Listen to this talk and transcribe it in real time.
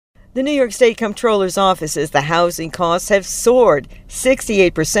The New York State Comptroller's Office says the housing costs have soared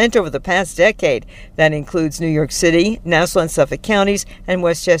 68% over the past decade. That includes New York City, Nassau and Suffolk counties, and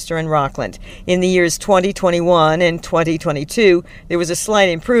Westchester and Rockland. In the years 2021 and 2022, there was a slight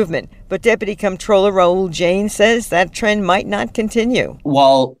improvement, but Deputy Comptroller Raul Jain says that trend might not continue.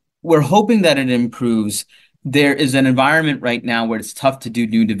 While we're hoping that it improves, there is an environment right now where it's tough to do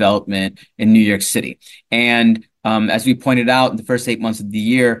new development in New York City. And as we pointed out, in the first 8 months of the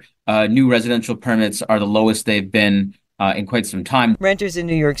year, new residential permits are the lowest they've been in quite some time. Renters in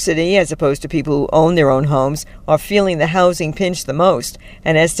New York City, as opposed to people who own their own homes, are feeling the housing pinch the most.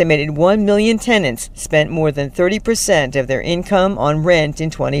 An estimated 1 million tenants spent more than 30% of their income on rent in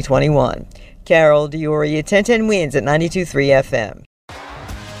 2021. Carol Diori, 1010 Wins at 92.3 FM.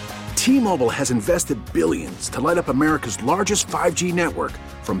 T-Mobile has invested billions to light up America's largest 5G network,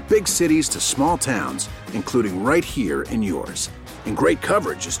 from big cities to small towns, including right here in yours. And great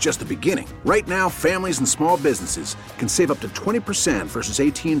coverage is just the beginning. Right now, families and small businesses can save up to 20% versus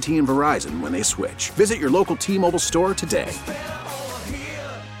AT&T and Verizon when they switch. Visit your local T-Mobile store today.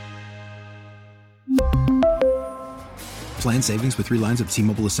 Plan savings with 3 lines of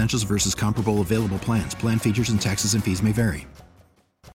T-Mobile Essentials versus comparable available plans. Plan features and taxes and fees may vary.